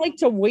I don't like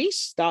to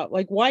waste stuff.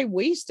 Like, why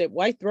waste it?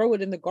 Why throw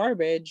it in the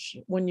garbage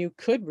when you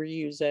could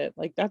reuse it?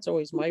 Like, that's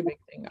always my big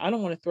thing. I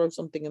don't want to throw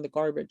something in the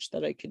garbage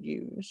that I could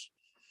use.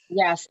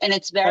 Yes, and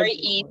it's very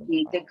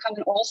easy. They come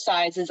in all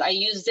sizes. I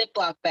use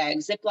Ziploc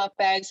bags that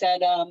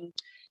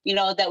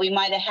that we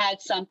might have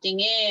had something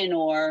in,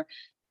 or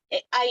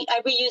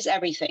I reuse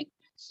everything.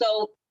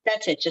 So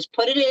that's it. Just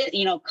put it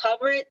in,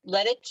 cover it,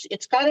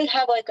 it's got to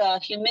have like a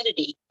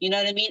humidity, you know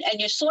what I mean? And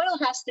your soil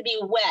has to be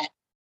wet.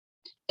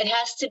 It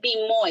has to be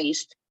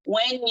moist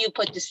when you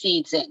put the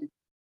seeds in.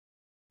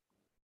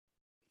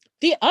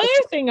 The other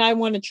thing I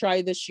want to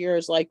try this year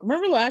is like,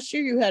 remember last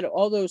year you had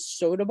all those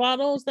soda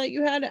bottles that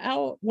you had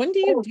out? When do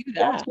you do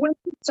that?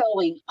 Winter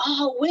sowing.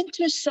 Oh,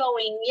 winter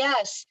sowing.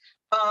 Yes.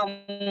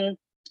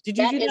 Did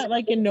you do that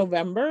like in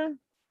November?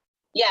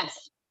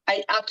 Yes.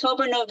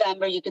 October,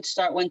 November, you could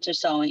start winter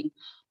sowing.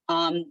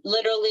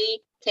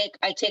 Literally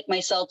I take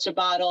my seltzer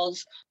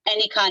bottles,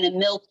 any kind of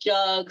milk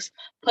jugs,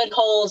 put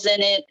holes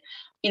in it,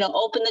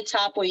 open the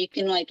top where you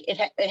can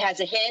it has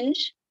a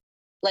hinge.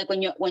 Like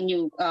when you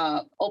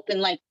open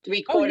like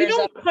 3/4. Oh, you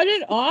don't cut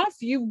it off,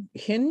 you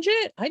hinge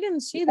it? I didn't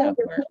see that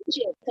part.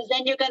 Because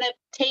then you're gonna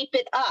tape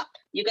it up.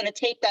 You're gonna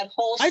tape that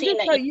whole seam. I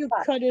just thought you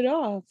cut it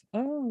off.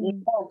 Oh,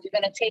 no, you're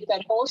gonna tape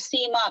that whole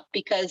seam up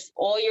because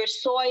all your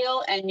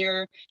soil and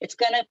it's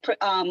gonna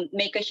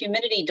make a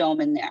humidity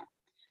dome in there.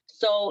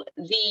 So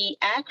the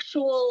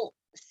actual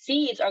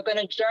seeds are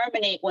gonna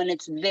germinate when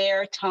it's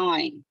their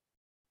time.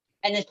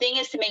 And the thing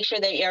is to make sure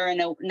they are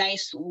in a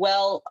nice,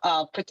 well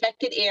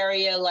protected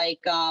area, like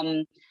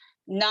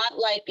not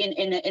like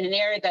in an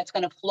area that's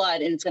going to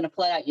flood and it's going to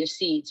flood out your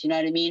seeds. You know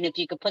what I mean? If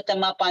you could put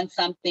them up on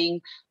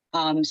something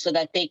so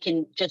that they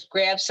can just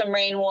grab some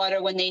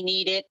rainwater when they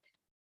need it,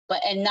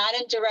 and not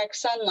in direct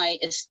sunlight,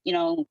 is,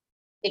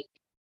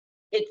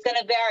 it's going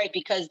to vary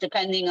because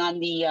depending on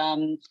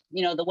the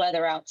the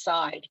weather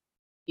outside,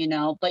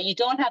 but you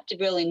don't have to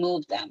really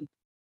move them.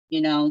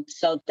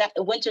 So that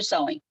winter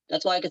sowing,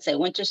 that's all I could say.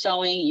 Winter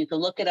sowing, you can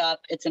look it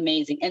up. It's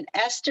amazing. And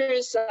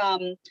Esther's,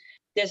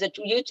 there's a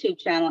YouTube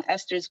channel,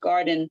 Esther's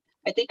Garden.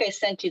 I think I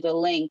sent you the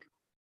link.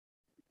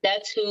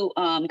 That's who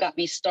got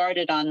me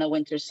started on the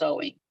winter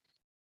sowing.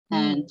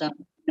 And,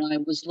 I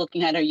was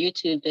looking at her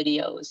YouTube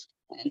videos.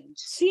 And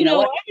see,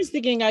 I was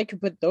thinking I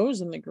could put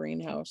those in the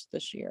greenhouse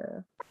this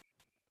year.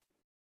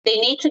 They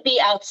need to be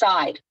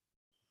outside.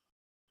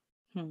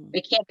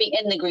 They can't be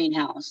in the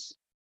greenhouse.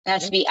 It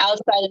has to be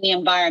outside in the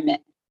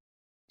environment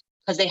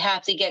because they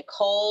have to get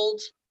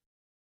cold.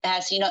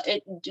 As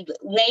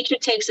nature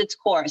takes its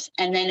course,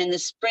 and then in the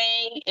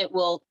spring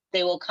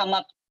they will come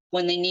up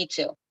when they need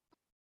to.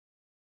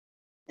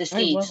 The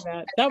seeds. I love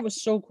that. That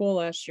was so cool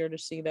last year to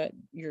see that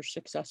your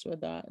success with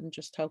that and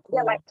just how cool.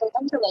 Yeah, my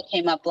calendula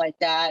came up like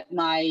that.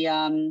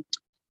 My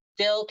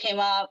dill came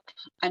up.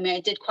 I mean, I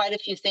did quite a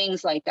few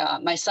things like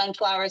my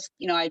sunflowers.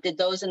 I did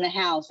those in the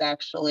house.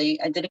 Actually,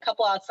 I did a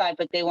couple outside,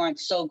 but they weren't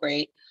so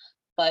great.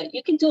 But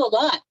you can do a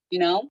lot,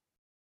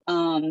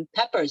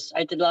 peppers.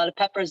 I did a lot of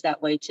peppers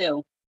that way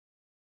too.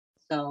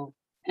 So,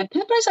 and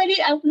peppers,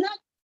 I'm not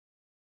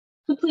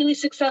completely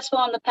successful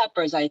on the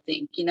peppers, I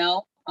think,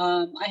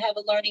 I have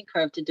a learning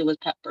curve to do with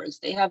peppers.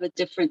 They have a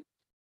different,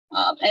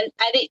 and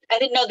I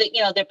didn't know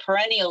that, they're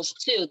perennials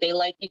too.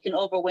 You can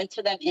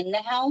overwinter them in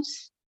the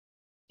house.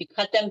 You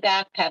cut them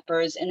back,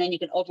 peppers, and then you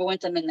can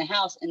overwinter them in the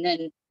house. And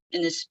then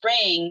in the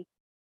spring,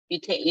 you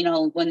take,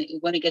 when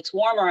it gets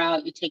warmer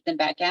out, you take them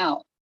back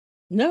out.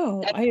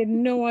 No, I had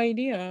no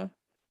idea.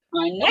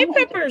 I know. My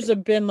peppers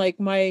have been like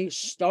my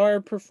star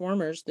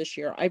performers this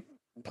year. I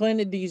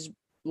planted these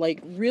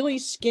like really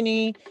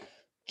skinny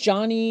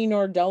Johnny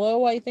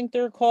Nardello, I think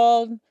they're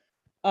called,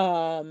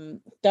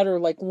 that are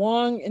like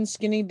long and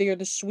skinny. They're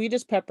the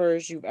sweetest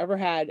peppers you've ever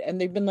had. And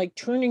they've been like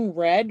turning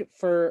red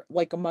for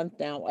like a month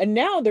now. And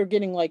now they're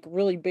getting like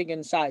really big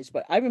in size,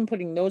 but I've been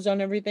putting those on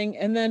everything.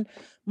 And then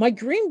my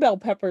green bell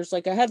peppers,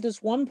 like I had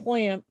this one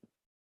plant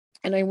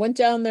and I went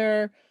down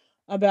there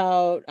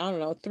about,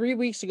 3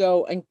 weeks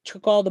ago and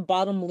took all the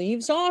bottom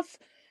leaves off.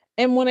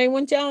 And when I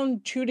went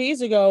down 2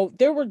 days ago,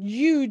 there were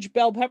huge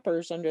bell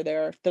peppers under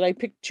there that I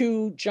picked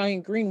 2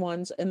 giant green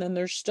ones. And then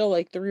there's still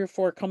like 3 or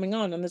 4 coming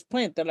on this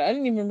plant that I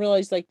didn't even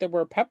realize like there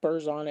were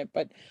peppers on it.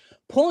 But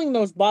pulling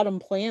those bottom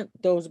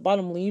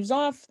leaves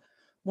off,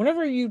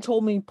 whenever you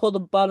told me pull the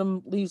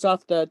bottom leaves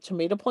off the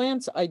tomato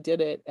plants, I did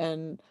it.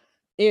 And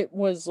it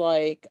was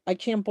like, I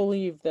can't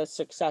believe the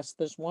success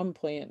this one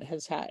plant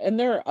has had. And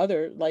there are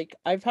other, like,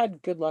 I've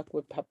had good luck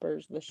with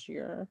peppers this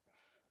year.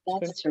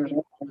 That's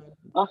true.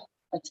 Oh,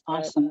 that's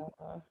awesome.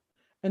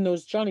 And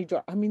those Johnny,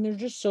 they're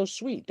just so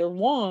sweet. They're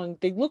long.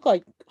 They look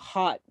like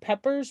hot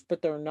peppers,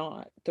 but they're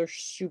not. They're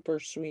super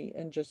sweet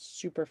and just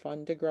super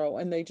fun to grow.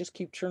 And they just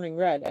keep turning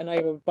red. And I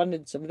have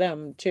abundance of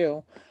them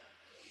too.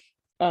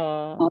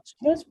 So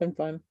that's been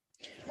fun.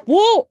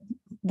 Well,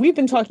 we've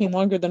been talking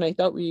longer than I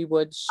thought we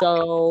would,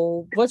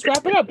 so let's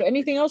wrap it up.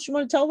 Anything else you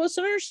want to tell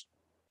listeners?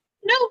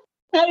 No,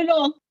 not at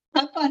all.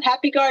 Have fun.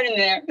 Happy garden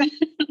there.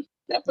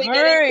 Definitely.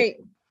 All right.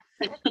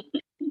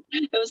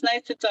 It was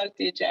nice to talk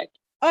to you, Jack.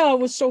 Oh, it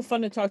was so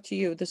fun to talk to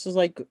you. This is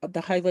like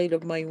the highlight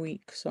of my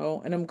week.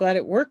 And I'm glad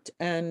it worked.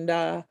 And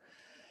I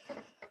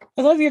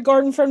love your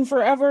garden friend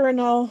forever. And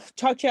I'll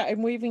talk to you.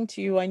 I'm waving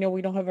to you. I know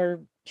we don't have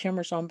our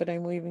cameras on, but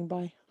I'm waving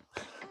bye.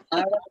 All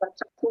right, I'll talk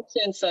to you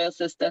soon, Soil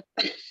Sister.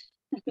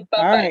 Bye-bye.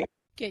 All right.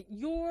 Get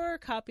your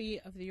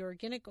copy of the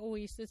Organic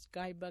Oasis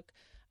Guidebook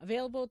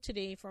available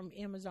today from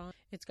Amazon.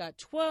 It's got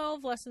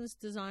 12 lessons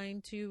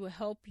designed to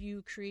help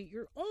you create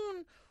your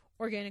own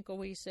organic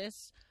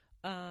oasis.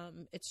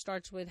 It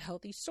starts with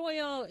healthy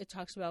soil. It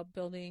talks about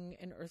building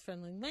an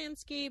earth-friendly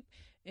landscape.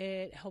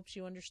 It helps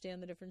you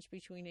understand the difference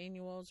between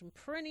annuals and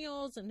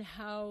perennials and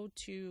how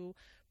to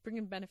bring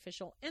in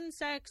beneficial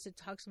insects. It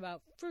talks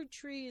about fruit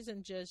trees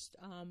and just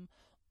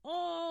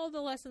all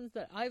the lessons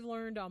that I've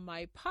learned on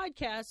my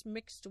podcast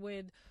mixed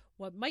with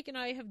what Mike and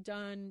I have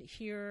done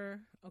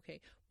here.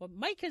 Okay, what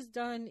Mike has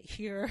done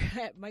here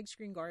at Mike's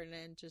Green Garden,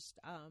 and just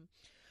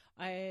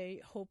I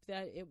hope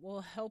that it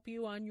will help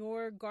you on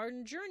your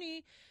garden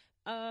journey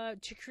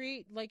to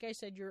create, like I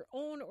said, your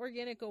own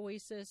organic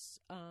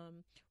oasis where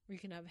you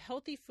can have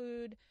healthy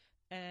food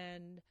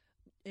and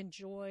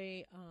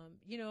enjoy,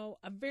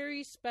 a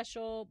very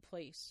special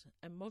place.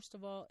 And most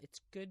of all,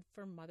 it's good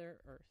for Mother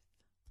Earth.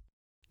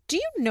 Do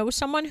you know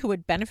someone who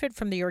would benefit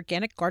from the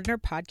Organic Gardener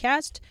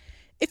podcast?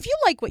 If you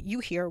like what you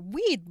hear,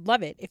 we'd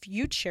love it if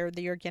you'd share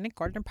the Organic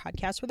Gardener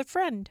podcast with a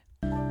friend.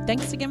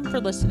 Thanks again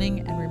for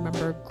listening, and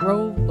remember,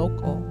 grow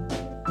local.